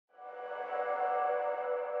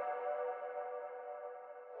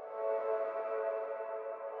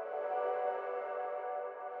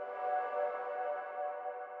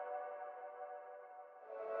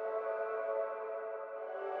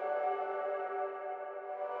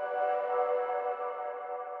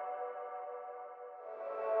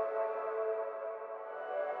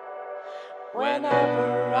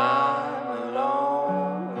Whenever I'm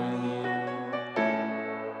alone with you,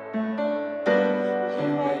 you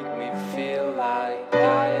make me feel like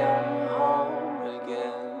I am home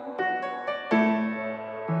again.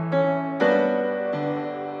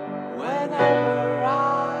 Whenever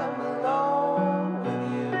I'm alone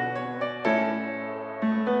with you,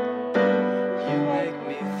 you make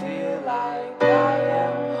me feel like I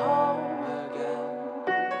am home again.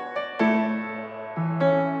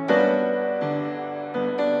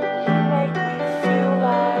 You make me feel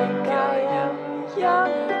like I am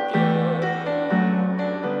young again.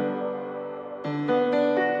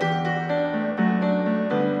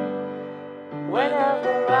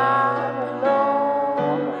 Whenever I'm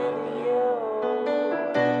alone with you,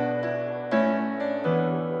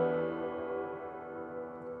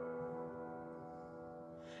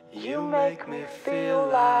 you make me feel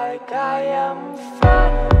like I am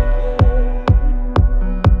fun again.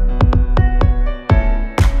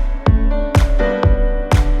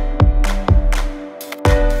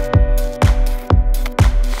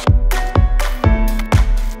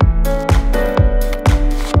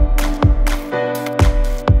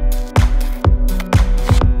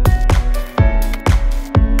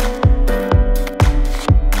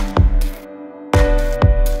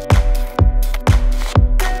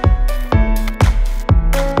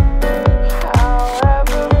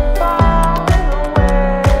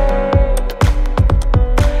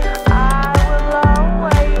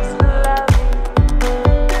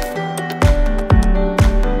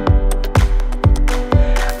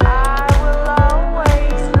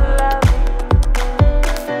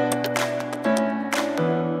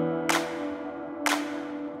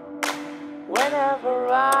 Whenever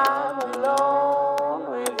I'm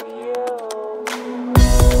alone with you,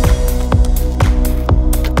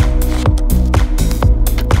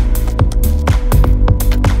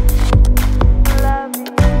 love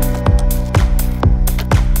you.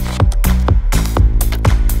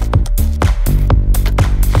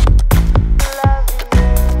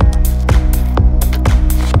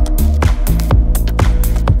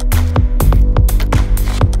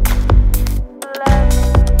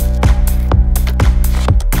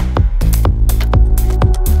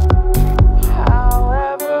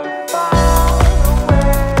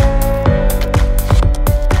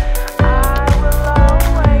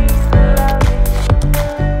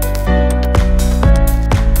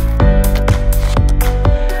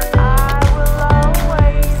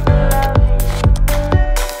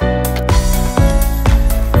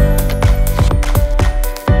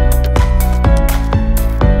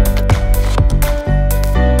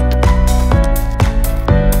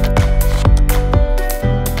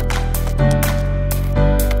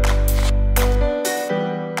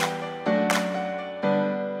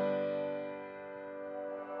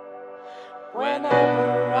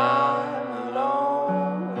 Whenever I'm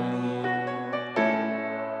alone with you,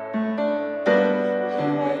 you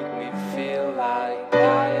make me feel like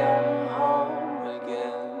I am home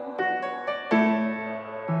again.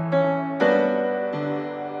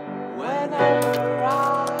 Whenever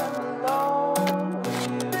I'm alone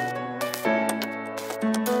with you,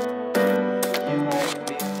 you make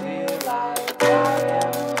me feel like I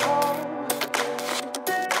am home again.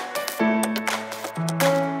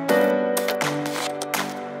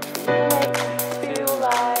 Feel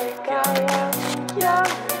like I am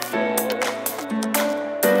young again.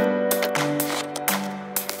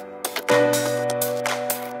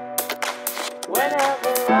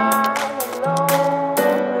 Whenever I'm alone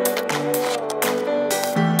with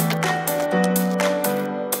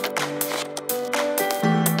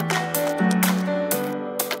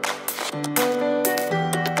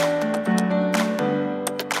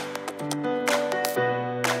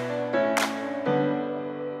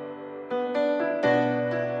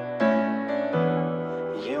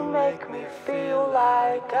you, you make me feel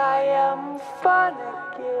like I am fun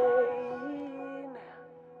again.